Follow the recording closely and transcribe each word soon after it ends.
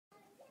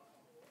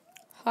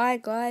Hi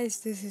guys,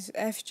 this is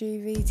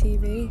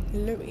FGVTV,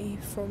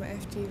 ILouiiE from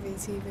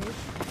FGVTV.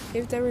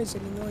 If there is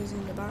any noise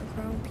in the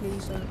background,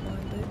 please don't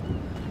mind it.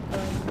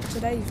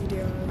 Today's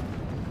video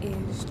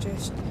is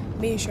just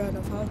me showing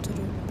off how to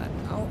do an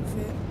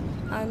outfit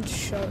and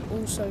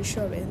also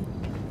showing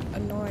a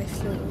nice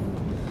little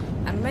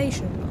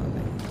animation that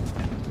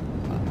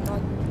I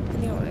made. To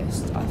be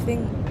honest, I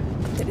think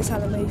that this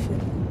animation,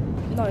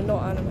 no,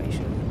 not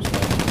animation,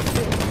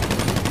 so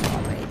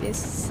I made this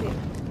sick.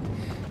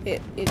 It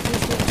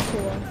just looks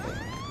cool, I think,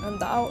 and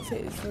the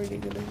outfit is really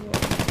good as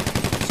well.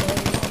 So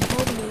I'm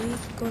probably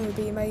going to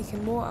be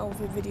making more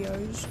outfit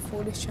videos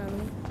for this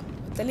channel.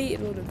 I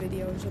deleted all the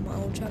videos on my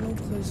old channel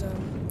because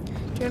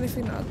the only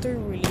thing that I do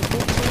really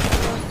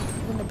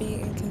I'm going to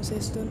be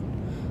inconsistent.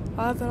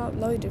 I haven't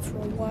uploaded for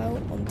a while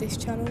on this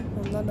channel,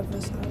 well none of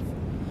us have.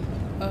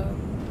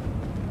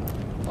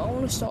 But I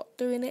want to start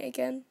doing it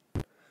again.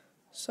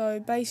 So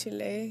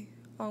basically,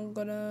 I'm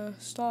going to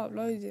start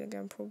uploading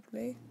again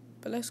probably.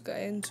 But let's get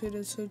into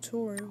the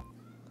tutorial.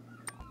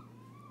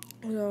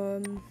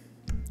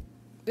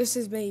 This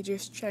is me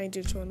just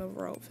changing to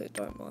another outfit,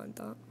 don't mind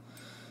that.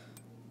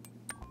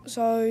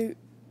 So,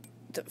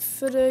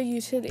 for the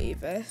utility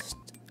vest,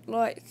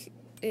 like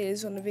it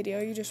is on the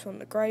video, you just want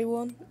the grey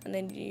one, and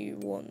then you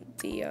want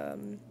the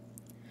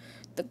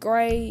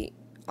grey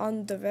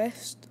under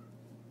vest,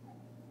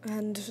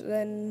 and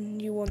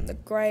then you want the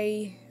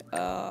grey,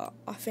 I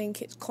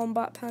think it's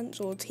combat pants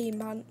or team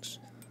pants.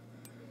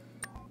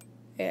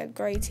 Yeah,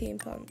 grey team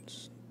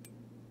pants.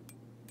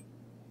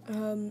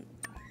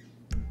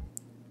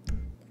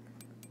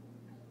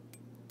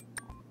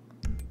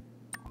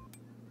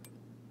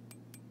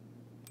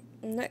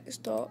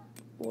 Next up,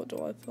 what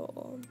do I put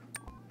on?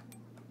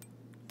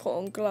 Put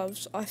on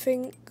gloves. I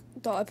think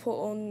that I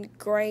put on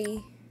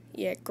grey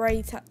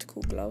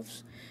tactical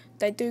gloves.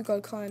 They do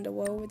go kind of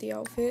well with the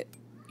outfit.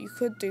 You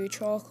could do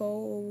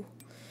charcoal or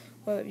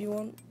whatever you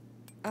want.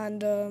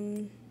 And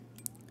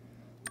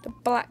the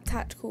black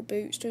tactical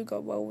boots do go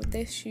well with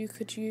this. You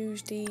could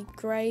use the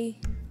grey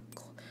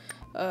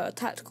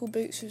tactical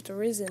boots if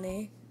there is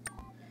any.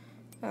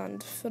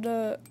 And for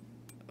the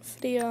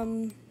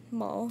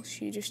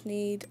mask, you just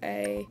need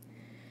a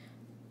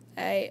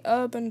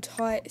urban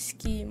tight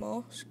ski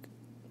mask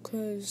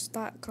because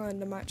that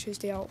kind of matches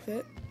the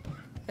outfit.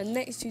 And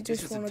next, you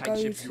just want to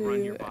go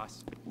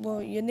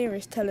to your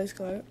nearest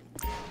telescope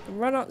and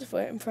run up to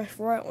it and press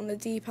right on the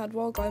D-pad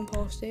while going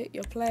past it.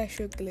 Your player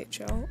should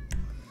glitch out.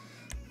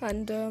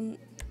 And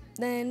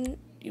then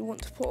you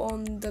want to put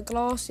on the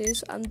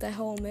glasses and the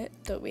helmet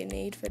that we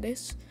need for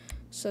this.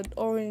 So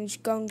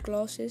orange gun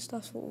glasses,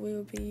 that's what we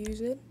will be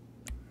using.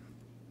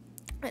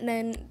 And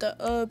then the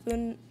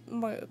urban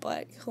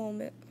motorbike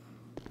helmet,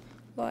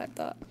 like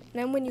that. And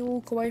then when you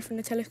walk away from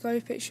the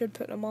telescope, it should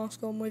put the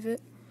mask on with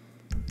it.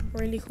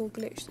 Really cool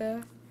glitch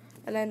there.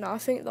 And then I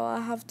think that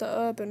I have the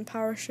urban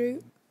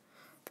parachute.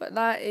 But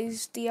that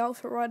is the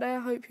outfit right there.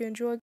 I hope you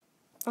enjoyed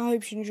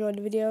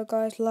the video,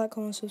 guys. Like,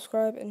 comment,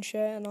 subscribe, and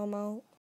share, and I'm out.